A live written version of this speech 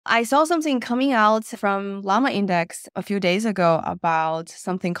I saw something coming out from Llama Index a few days ago about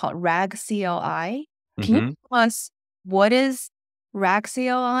something called RAG CLI. Can you tell us what is RAG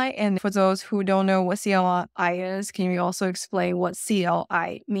CLI? And for those who don't know what CLI is, can you also explain what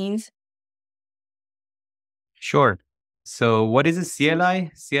CLI means? Sure. So what is a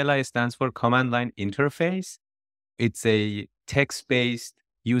CLI? CLI stands for Command Line Interface. It's a text-based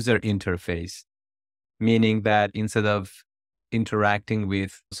user interface, meaning that instead of interacting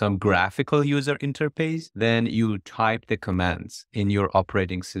with some graphical user interface, then you type the commands in your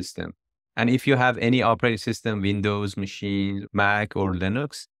operating system. And if you have any operating system, Windows machine, Mac, or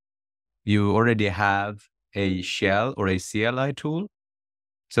Linux, you already have a shell or a CLI tool.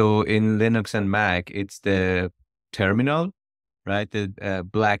 So in Linux and Mac, it's the terminal, right? The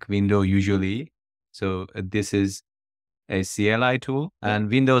black window usually. So this is a CLI tool, and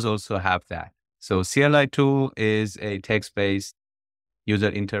Windows also have that. So CLI tool is a text-based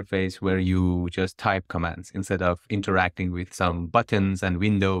user interface where you just type commands instead of interacting with some buttons and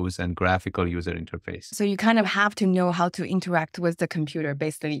windows and graphical user interface. So you kind of have to know how to interact with the computer.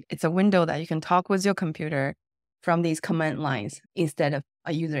 Basically, it's a window that you can talk with your computer from these command lines instead of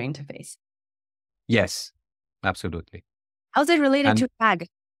a user interface. Yes, absolutely. How's it related to RAG?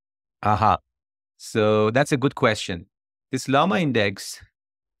 So that's a good question. This Llama index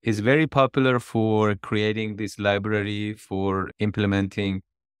is very popular for creating this library for implementing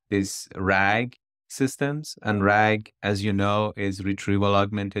this RAG systems. And RAG, as you know, is retrieval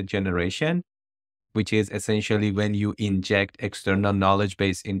augmented generation, which is essentially when you inject external knowledge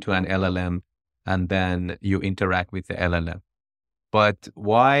base into an LLM and then you interact with the LLM. But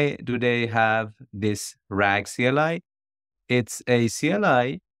why do they have this RAG CLI? It's a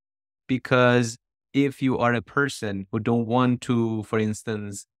CLI because if you are a person who don't want to, for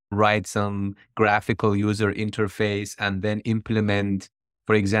instance, write some graphical user interface and then implement,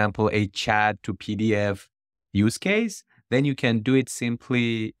 for example, a chat to PDF use case, then you can do it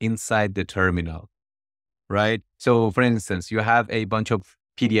simply inside the terminal, right? So for instance, you have a bunch of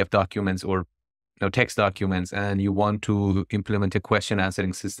PDF documents or text documents, and you want to implement a question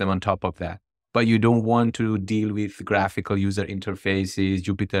answering system on top of that, but you don't want to deal with graphical user interfaces,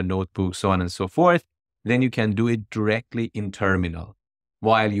 Jupyter Notebook, so on and so forth, then you can do it directly in terminal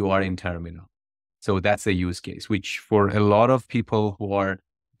while you are in terminal. So that's a use case, which for a lot of people who are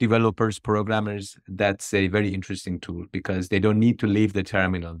developers, programmers, that's a very interesting tool because they don't need to leave the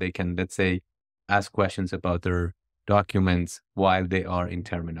terminal. They can, let's say, ask questions about their documents while they are in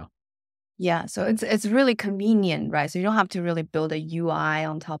terminal. Yeah, so it's really convenient, right? So you don't have to really build a UI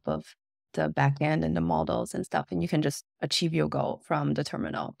on top of the backend and the models and stuff, and you can just achieve your goal from the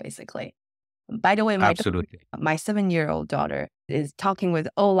terminal, basically. By the way, my 7-year-old daughter is talking with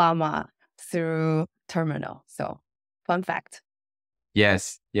Ollama through terminal. So fun fact.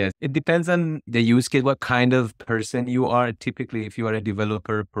 Yes. It depends on the use case, what kind of person you are. Typically, if you are a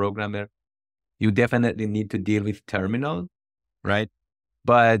developer, programmer, you definitely need to deal with terminal, right?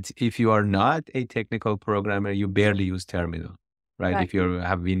 But if you are not a technical programmer, you barely use terminal, right? If you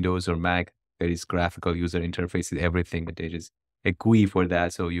have Windows or Mac, there is graphical user interface, everything, but there is a GUI for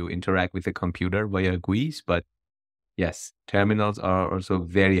that. So you interact with the computer via GUIs. But yes, terminals are also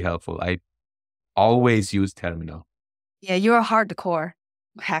very helpful. I always use terminal. Yeah, you're a hardcore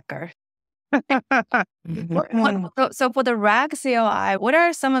hacker. So for the RAG CLI, what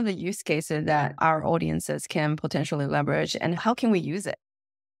are some of the use cases that our audiences can potentially leverage, and how can we use it?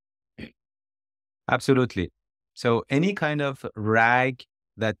 Absolutely. So any kind of RAG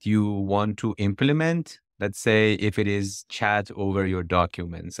that you want to implement, let's say if it is chat over your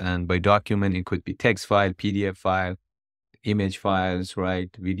documents, and by document, it could be text file, PDF file, image files, right?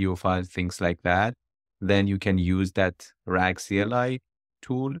 Video files, things like that. Then you can use that RAG CLI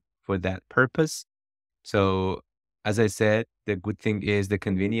tool for that purpose. So as I said, the good thing is the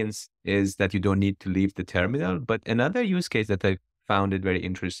convenience is that you don't need to leave the terminal. But another use case that I found it very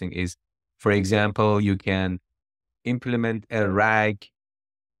interesting is, for example, you can implement a RAG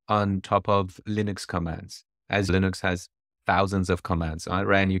on top of Linux commands, as Linux has thousands of commands,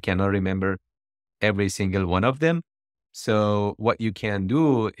 right? And you cannot remember every single one of them. So what you can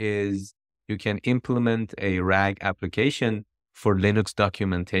do is you can implement a RAG application for Linux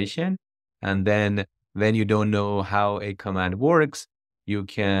documentation. And then when you don't know how a command works, you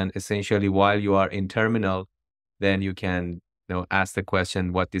can essentially, while you are in terminal, then you can ask the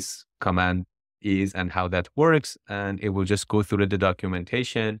question what this command is and how that works. And it will just go through the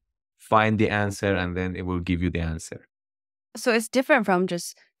documentation, find the answer, and then it will give you the answer. So it's different from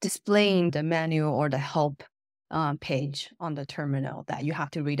just displaying the menu or the help page on the terminal that you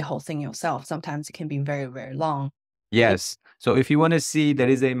have to read the whole thing yourself. Sometimes it can be very, very long. Yes. So if you want to see, there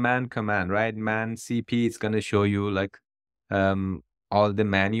is a man command, right? Man CP, it's going to show you like all the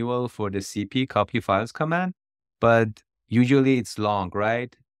manual for the CP copy files command, but usually it's long,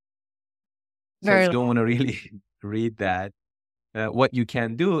 right? So if Very you don't want to really read that, what you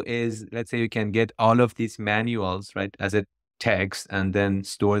can do is, let's say you can get all of these manuals, right, as a text and then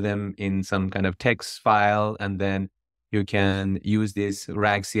store them in some kind of text file. And then you can use this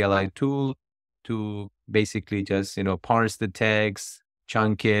RAG CLI tool to basically just, parse the text,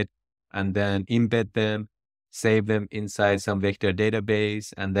 chunk it, and then embed them, save them inside some vector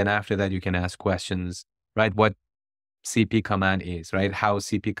database. And then after that, you can ask questions, right? What CP command is, right? How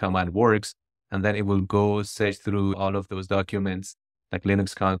CP command works. And then it will go search through all of those documents, like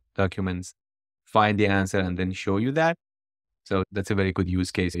Linux documents, find the answer, and then show you that. So that's a very good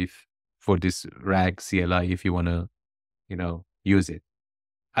use case if for this RAG CLI, if you want to, use it.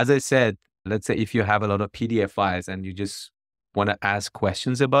 As I said, let's say if you have a lot of PDF files and you just want to ask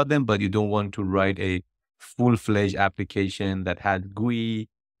questions about them, but you don't want to write a full-fledged application that had GUI,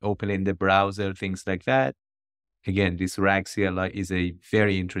 open in the browser, things like that. Again, this RAG CLI is a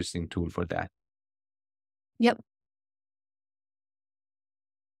very interesting tool for that. Yep.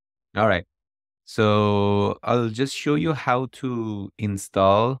 All right. So I'll just show you how to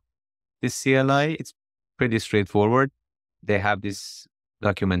install this CLI. It's pretty straightforward. They have this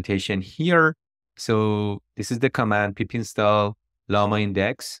documentation here. So this is the command pip install llama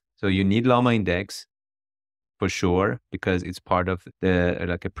index. So you need llama index for sure, because it's part of the,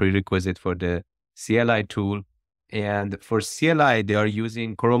 like a prerequisite for the CLI tool. And for CLI, they are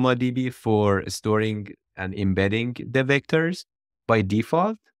using ChromaDB for storing and embedding the vectors by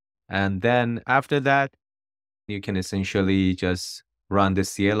default. And then after that, you can essentially just run the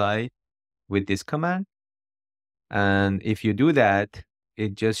CLI with this command. And if you do that,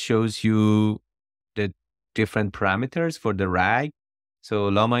 it just shows you the different parameters for the RAG. So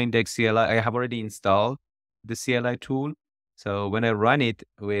llama index CLI, I have already installed the CLI tool. So when I run it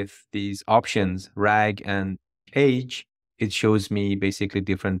with these options, RAG and age, it shows me basically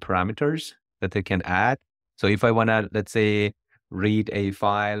different parameters that I can add. So if I want to, let's say, read a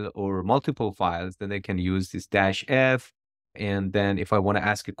file or multiple files, then I can use this -F. And then if I want to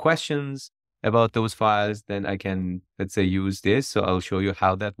ask questions about those files, then I can, let's say, use this. So I'll show you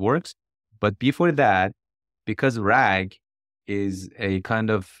how that works. But before that, because RAG is a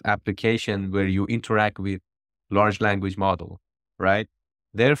kind of application where you interact with large language model, right?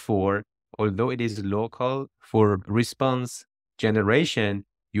 Therefore, although it is local for response generation,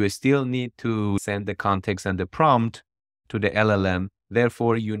 you still need to send the context and the prompt to the LLM.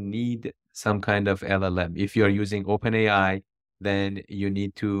 Therefore, you need some kind of LLM. If you're using OpenAI, then you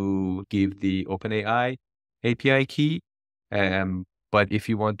need to give the OpenAI API key. But if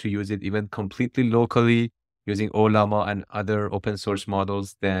you want to use it even completely locally using Ollama and other open source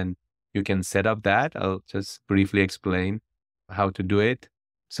models, then you can set up that. I'll just briefly explain how to do it.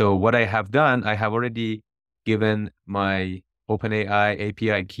 So what I have done, I have already given my OpenAI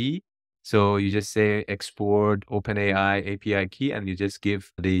API key. So you just say export OpenAI API key, and you just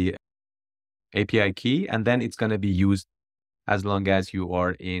give the API key, and then it's going to be used as long as you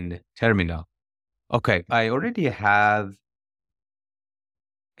are in terminal. Okay, I already have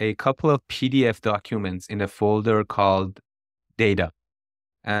a couple of PDF documents in a folder called data.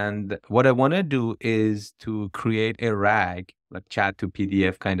 And what I want to do is to create a RAG, like chat to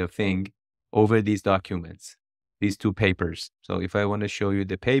PDF kind of thing, over these documents, these two papers. So if I want to show you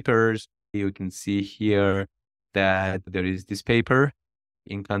the papers, you can see here that there is this paper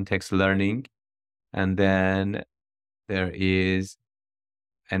in context learning. And then there is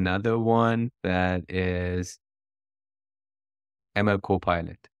another one that is ML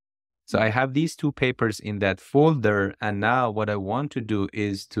Copilot. So I have these two papers in that folder. And now what I want to do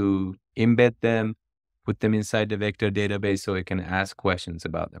is to embed them, put them inside the vector database so I can ask questions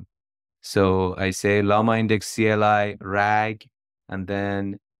about them. So I say llama index CLI RAG and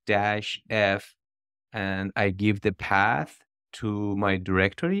then -F, and I give the path to my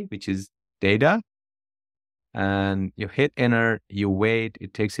directory, which is data. And you hit enter, you wait,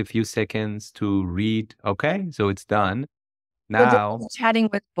 it takes a few seconds to read. Okay, so it's done. But Now, it's chatting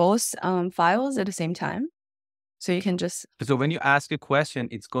with both files at the same time. So you can just so when you ask a question,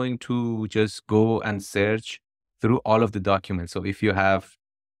 it's going to just go and search through all of the documents. So if you have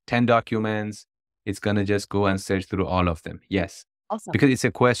 10 documents, it's going to just go and search through all of them. Yes, awesome. because it's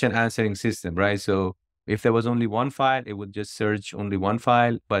a question answering system, right? So if there was only one file, it would just search only one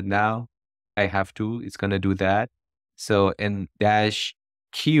file. But now I have two, it's going to do that. So in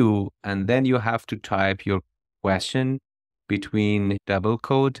 -Q, and then you have to type your question between double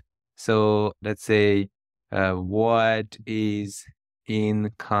quote. So let's say what is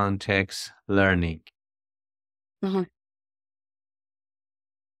in context learning. Uh-huh.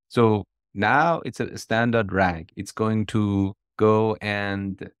 So now it's a standard RAG. It's going to go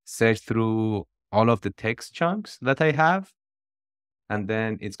and search through all of the text chunks that I have. And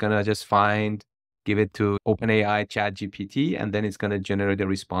then it's going to just give it to OpenAI ChatGPT, and then it's going to generate a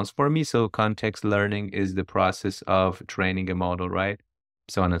response for me. So context learning is the process of training a model, right?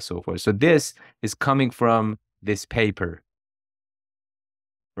 So on and so forth. So this is coming from this paper,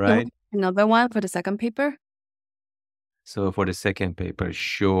 right? Another one for the second paper? So for the second paper,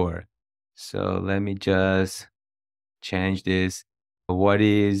 sure. So let me just change this. What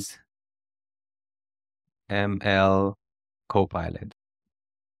is ML Copilot?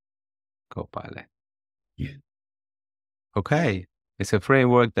 Copilot. Yeah. Okay. It's a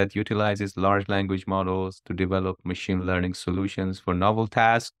framework that utilizes large language models to develop machine learning solutions for novel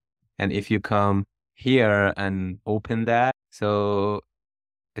tasks. And if you come here and open that, so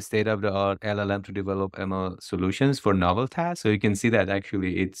a state-of-the-art LLM to develop ML solutions for novel tasks. So you can see that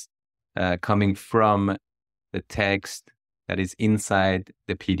actually it's coming from the text that is inside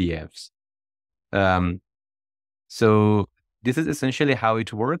the PDFs. So this is essentially how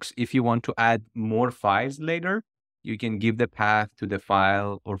it works. If you want to add more files later, you can give the path to the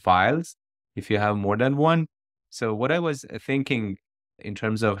file or files if you have more than one. So what I was thinking in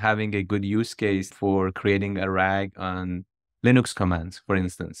terms of having a good use case for creating a RAG on Linux commands, for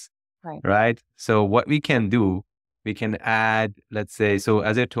instance, right? So what we can do, we can add, let's say, so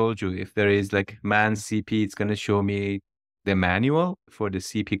as I told you, if there is like man CP, it's going to show me the manual for the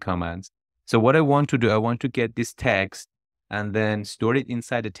CP commands. So what I want to do, I want to get this text and then store it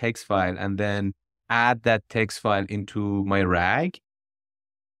inside a text file and then add that text file into my RAG.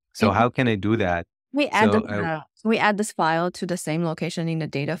 So And how can I do that? we add we add this file to the same location in the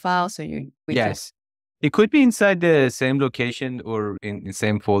data file. So yes, it could be inside the same location or in the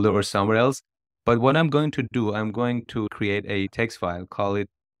same folder or somewhere else. But what I'm going to do, I'm going to create a text file, call it.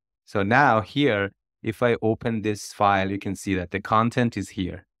 So now here, if I open this file, you can see that the content is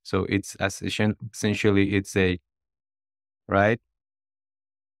here. So it's essentially it's a, right?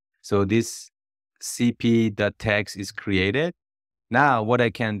 So this cp.text is created. Now what I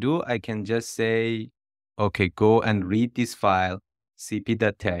can do, I can just say, okay, go and read this file,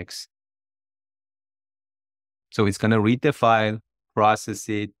 cp.text. So it's going to read the file, process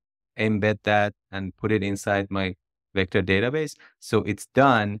it, embed that, and put it inside my vector database. So it's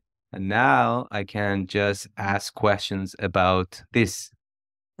done. And now I can just ask questions about this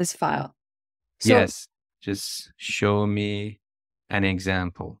file. So, yes, just show me an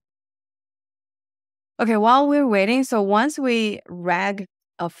example. Okay, while we're waiting, so once we RAG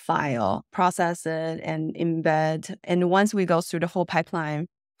a file, process it and embed, and once we go through the whole pipeline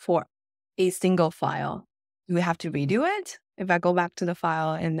for a single file, do we have to redo it? If I go back to the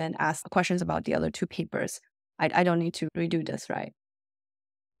file and then ask questions about the other two papers, I don't need to redo this, right?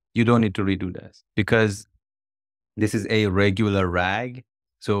 You don't need to redo this because this is a regular RAG.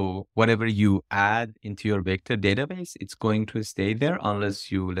 So whatever you add into your vector database, it's going to stay there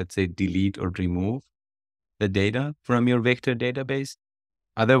unless you, let's say, delete or remove the data from your vector database.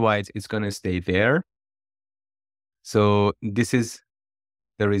 Otherwise, it's going to stay there. So this is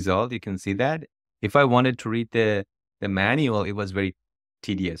the result. You can see that. If I wanted to read the manual, it was very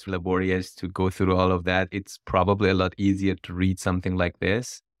tedious, laborious to go through all of that. It's probably a lot easier to read something like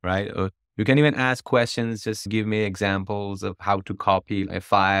this, right? Or you can even ask questions, just give me examples of how to copy a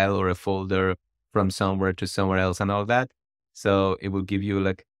file or a folder from somewhere to somewhere else and all that. So it will give you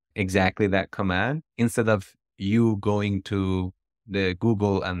like exactly that command instead of you going to the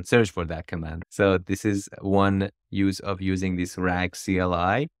Google and search for that command. So this is one use of using this RAG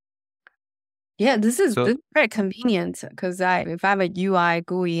CLI. Yeah, this is very convenient because if I have a UI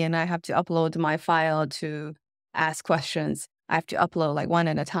GUI and I have to upload my file to ask questions, I have to upload like one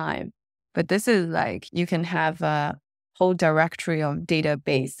at a time. But this is like you can have a whole directory of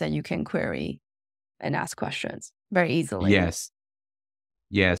database that you can query and ask questions very easily. Yes.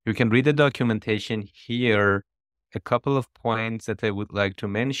 Yes, you can read the documentation here. A couple of points that I would like to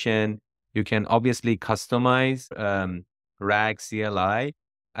mention. You can obviously customize RAG CLI.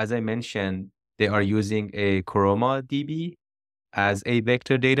 As I mentioned, they are using a ChromaDB as a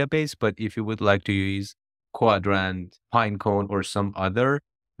vector database, but if you would like to use Quadrant, Pinecone, or some other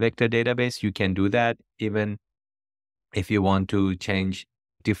vector database, you can do that. Even if you want to change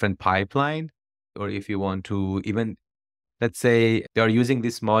different pipeline, or if you want to even, let's say they are using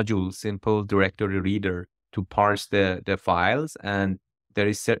this module, simple directory reader, to parse the files, and there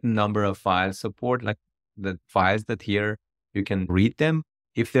is certain number of file support, like the files that here you can read them.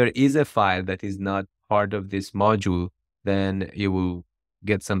 If there is a file that is not part of this module, then you will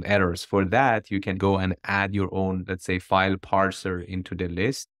get some errors. For that, you can go and add your own, let's say, file parser into the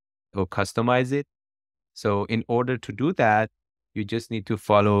list or customize it. So in order to do that, you just need to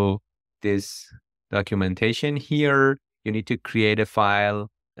follow this documentation here. You need to create a file,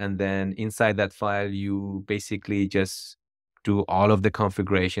 and then inside that file, you basically just do all of the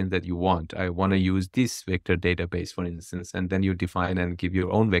configurations that you want. I want to use this vector database, for instance, and then you define and give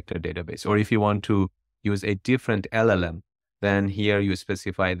your own vector database. Or if you want to use a different LLM, then here you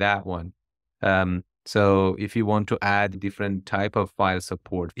specify that one. So if you want to add different type of file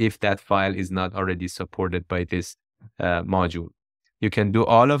support, if that file is not already supported by this module, you can do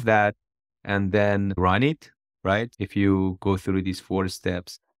all of that and then run it, right? If you go through these 4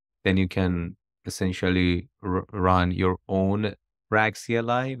 steps, then you can essentially run your own RAG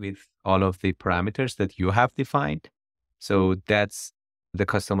CLI with all of the parameters that you have defined. So that's the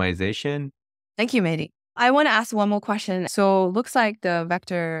customization. Thank you, Mehdi. I want to ask one more question. So looks like the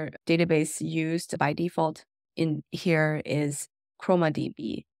vector database used by default in here is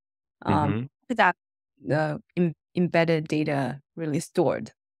ChromaDB. Is that the embedded data really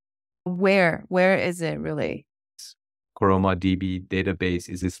stored? Where is it really? ChromaDB database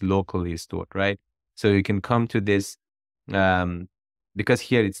is locally stored, right? So you can come to this, because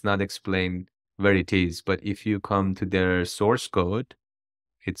here it's not explained where it is, but if you come to their source code,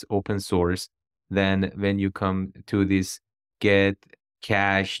 it's open source. Then when you come to this get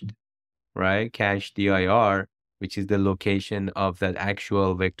cached, right? Cache dir, which is the location of that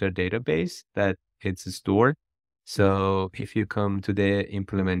actual vector database that it's stored. So if you come to the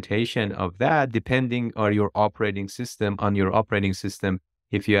implementation of that, depending on your operating system,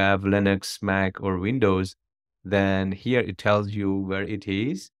 if you have Linux, Mac, or Windows, then here it tells you where it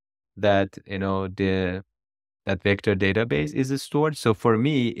is that, that vector database is stored. So for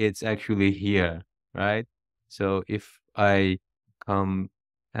me, it's actually here, right? So if I come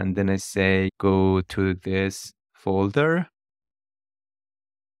and then I say, go to this folder.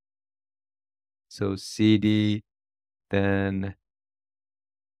 So cd, then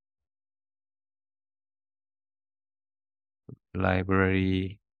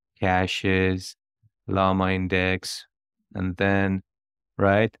library, caches, llama index, and then,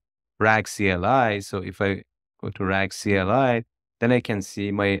 right, RAG CLI. So if I go to RAG CLI, then I can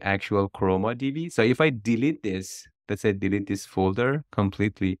see my actual ChromaDB. So if I delete this, let's say delete this folder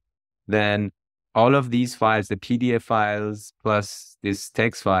completely, then all of these files, the PDF files plus this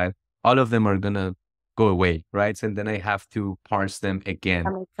text file, all of them are going to go away, right? So then I have to parse them again.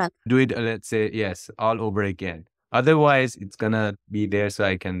 That makes sense. Do it, let's say, yes, all over again. Otherwise, it's going to be there so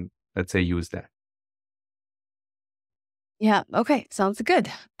I can, let's say, use that. Yeah. Okay. Sounds good.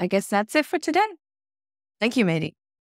 I guess that's it for today. Thank you, Mehdi.